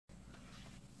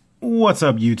What's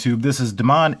up, YouTube? This is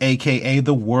Damon, aka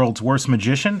the world's worst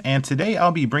magician, and today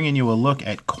I'll be bringing you a look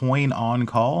at Coin on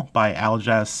Call by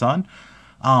Aljaz's son.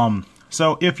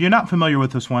 So if you're not familiar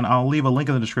with this one, I'll leave a link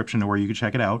in the description to where you can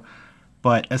check it out.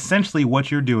 But essentially what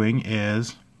you're doing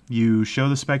is you show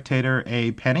the spectator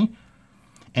a penny,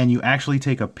 and you actually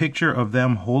take a picture of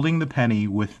them holding the penny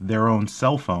with their own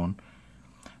cell phone.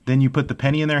 Then you put the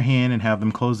penny in their hand and have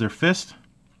them close their fist,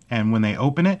 and when they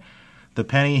open it, the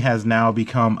penny has now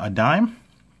become a dime,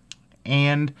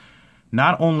 and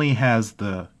not only has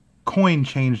the coin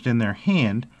changed in their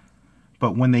hand,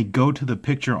 but when they go to the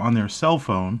picture on their cell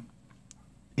phone,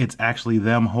 it's actually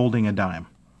them holding a dime.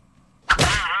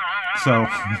 So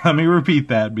let me repeat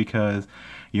that because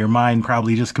your mind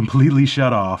probably just completely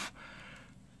shut off.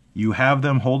 You have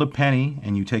them hold a penny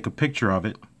and you take a picture of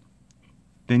it.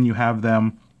 Then you have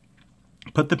them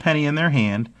put the penny in their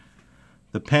hand.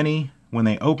 The penny, when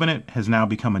they open it, has now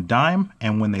become a dime,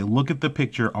 and when they look at the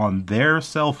picture on their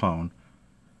cell phone,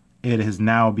 it has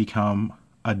now become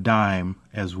a dime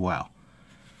as well.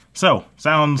 So,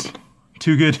 sounds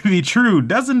too good to be true,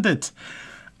 doesn't it?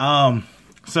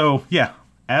 So yeah,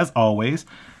 as always,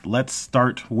 let's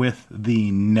start with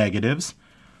the negatives.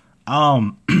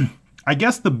 I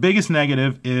guess the biggest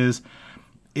negative is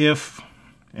there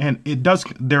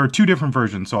are two different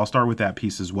versions, so I'll start with that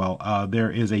piece as well. There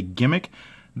is a gimmick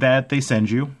that they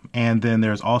send you, and then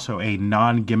there's also a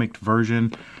non-gimmicked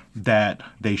version that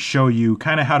they show you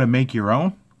kind of how to make your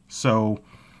own. So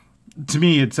to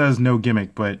me it says no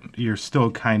gimmick, but you're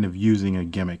still kind of using a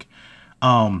gimmick.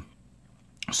 So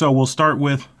we'll start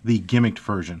with the gimmicked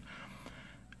version.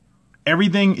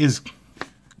 Everything is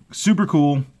super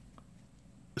cool,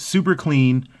 super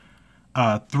clean,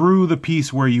 through the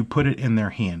piece where you put it in their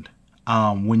hand.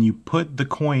 When you put the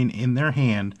coin in their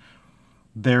hand,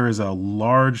 there is a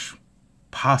large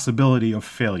possibility of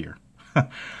failure.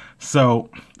 So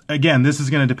again, this is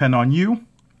going to depend on you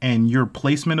and your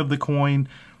placement of the coin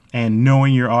and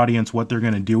knowing your audience, what they're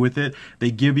going to do with it.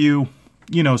 They give you,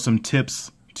 some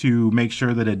tips to make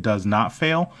sure that it does not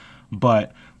fail.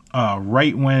 But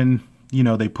right when,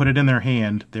 they put it in their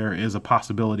hand, there is a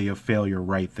possibility of failure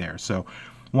right there. So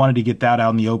wanted to get that out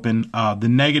in the open. The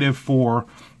negative for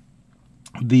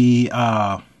the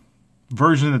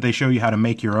version that they show you how to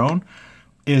make your own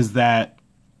is that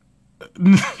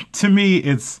to me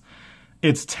it's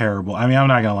terrible. I mean, I'm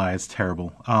not gonna lie, it's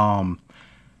terrible.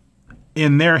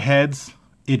 In their heads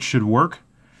it should work,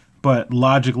 but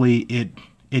logically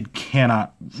it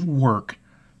cannot work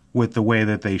with the way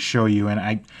that they show you.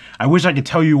 And I wish I could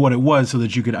tell you what it was so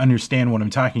that you could understand what I'm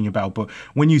talking about, but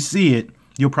when you see it,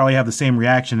 you'll probably have the same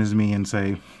reaction as me and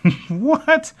say,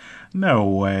 what? No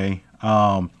way.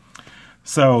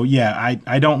 So yeah,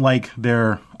 I don't like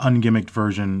their ungimmicked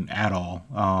version at all.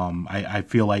 I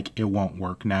feel like it won't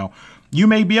work. Now, you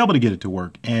may be able to get it to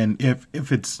work, and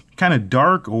if it's kind of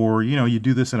dark, or you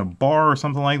do this in a bar or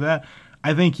something like that,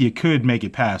 I think you could make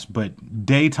it pass. But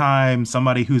daytime,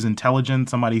 somebody who's intelligent,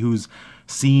 somebody who's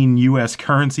seen US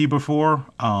currency before,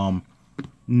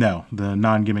 no, the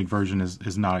non-gimmick version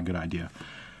is not a good idea.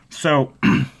 So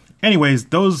anyways,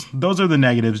 those are the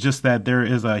negatives, just that there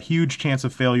is a huge chance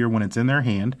of failure when it's in their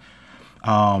hand.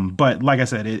 But like I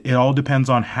said, it all depends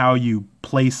on how you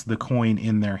place the coin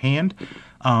in their hand.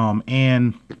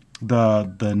 And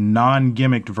the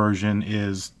non-gimmicked version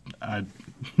is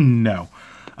no.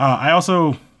 I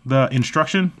also, the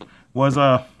instruction was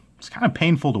it's kind of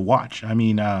painful to watch. I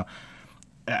mean,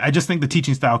 I just think the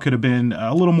teaching style could have been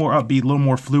a little more upbeat, a little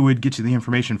more fluid, get you the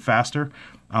information faster.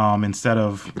 Instead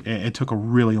of, it took a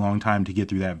really long time to get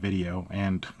through that video.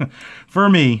 And for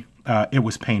me, it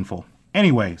was painful.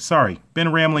 Anyway, sorry,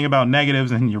 been rambling about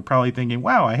negatives, and you're probably thinking,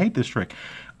 wow, I hate this trick.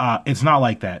 It's not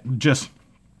like that. Just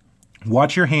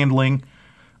watch your handling,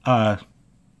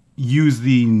 use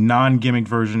the non-gimmick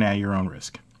version at your own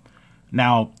risk.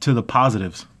 Now, to the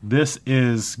positives, this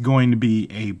is going to be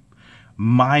a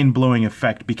mind-blowing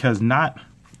effect, because not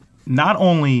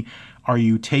only are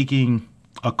you taking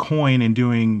a coin and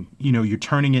doing, you're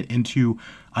turning it into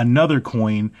another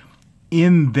coin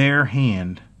in their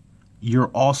hand, you're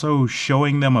also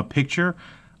showing them a picture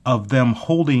of them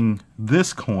holding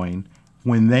this coin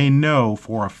when they know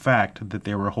for a fact that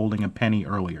they were holding a penny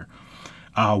earlier.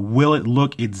 Will it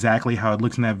look exactly how it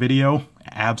looks in that video?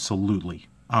 Absolutely.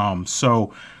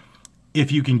 So if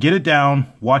you can get it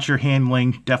down, watch your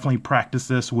handling, definitely practice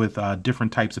this with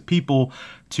different types of people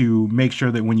to make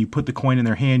sure that when you put the coin in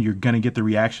their hand, you're going to get the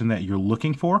reaction that you're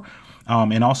looking for.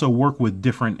 And also work with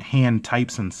different hand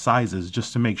types and sizes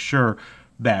just to make sure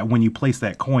that when you place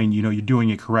that coin, you're doing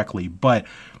it correctly. But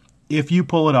if you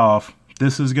pull it off,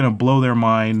 this is going to blow their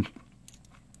mind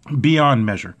beyond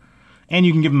measure. and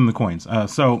you can give them the coins.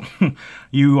 So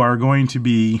you are going to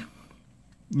be,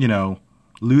 you know,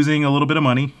 losing a little bit of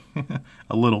money,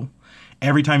 a little,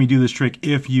 every time you do this trick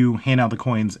if you hand out the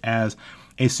coins as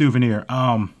a souvenir.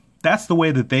 That's the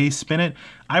way that they spin it.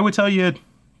 I would tell you,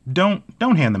 don't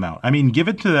hand them out. I mean, give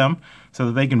it to them so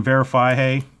that they can verify,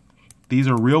 hey, these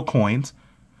are real coins,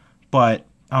 but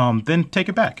then take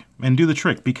it back and do the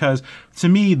trick, because to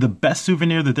me, the best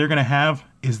souvenir that they're going to have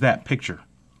is that picture.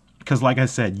 Because like I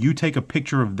said, you take a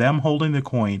picture of them holding the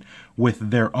coin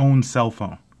with their own cell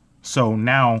phone. So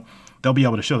now they'll be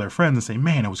able to show their friends and say,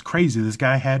 man, it was crazy. This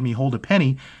guy had me hold a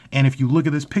penny. And if you look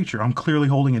at this picture, I'm clearly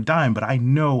holding a dime, but I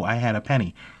know I had a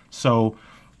penny. So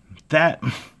that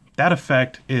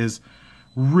effect is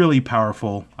really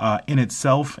powerful in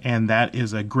itself, and that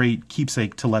is a great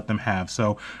keepsake to let them have.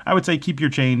 So I would say keep your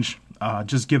change,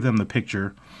 just give them the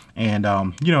picture, and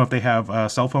you know, if they have a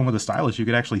cell phone with a stylus, you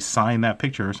could actually sign that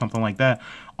picture or something like that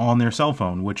on their cell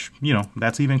phone, which, you know,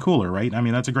 that's even cooler, right? I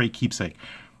mean, that's a great keepsake.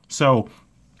 So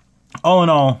all in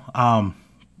all, are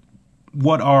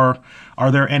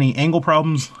there any angle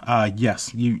problems?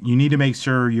 Yes, you need to make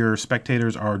sure your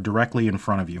spectators are directly in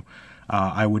front of you.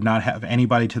 I would not have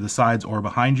anybody to the sides or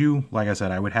behind you. Like I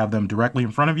said, I would have them directly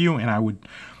in front of you, and I would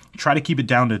try to keep it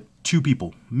down to 2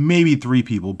 people, maybe 3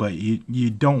 people, but you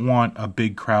don't want a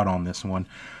big crowd on this one,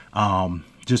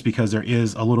 just because there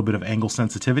is a little bit of angle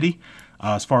sensitivity.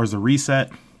 As far as the reset,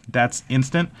 that's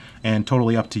instant and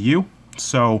totally up to you.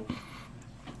 So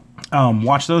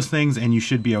watch those things and you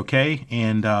should be okay.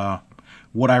 And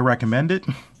would I recommend it?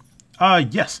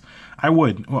 Yes, I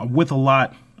would, with a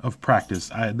lot of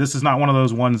practice. This is not one of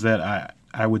those ones that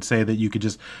I would say that you could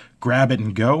just grab it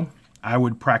and go. I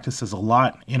would practice this a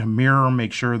lot in a mirror,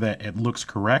 make sure that it looks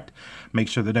correct, make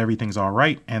sure that everything's all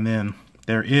right. And then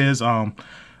there is a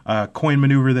coin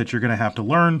maneuver that you're going to have to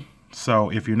learn.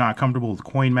 So if you're not comfortable with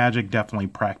coin magic, definitely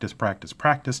practice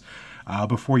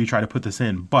before you try to put this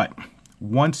in. But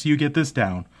once you get this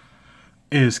down,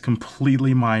 it is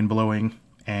completely mind-blowing,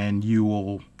 and you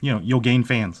will, you know, you'll gain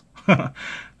fans.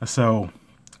 So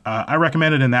I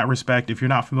recommend it in that respect. If you're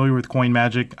not familiar with coin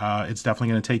magic, it's definitely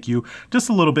going to take you just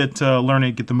a little bit to learn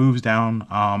it, get the moves down,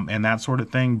 and that sort of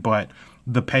thing. But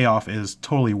the payoff is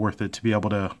totally worth it to be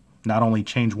able to not only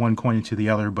change one coin into the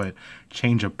other, but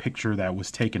change a picture that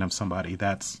was taken of somebody.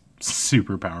 That's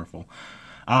super powerful.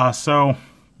 So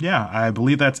yeah, I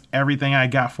believe that's everything I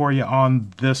got for you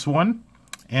on this one.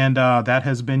 And that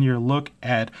has been your look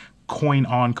at Coin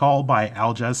on Call by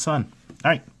Aljaz Son. All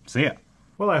right, see ya.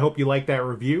 Well, I hope you liked that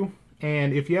review.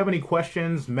 And if you have any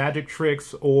questions, magic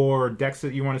tricks, or decks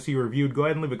that you want to see reviewed, go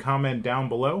ahead and leave a comment down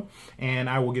below, and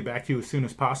I will get back to you as soon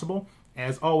as possible.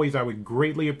 As always, I would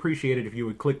greatly appreciate it if you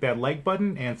would click that like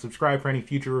button and subscribe for any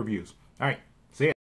future reviews. All right, see ya.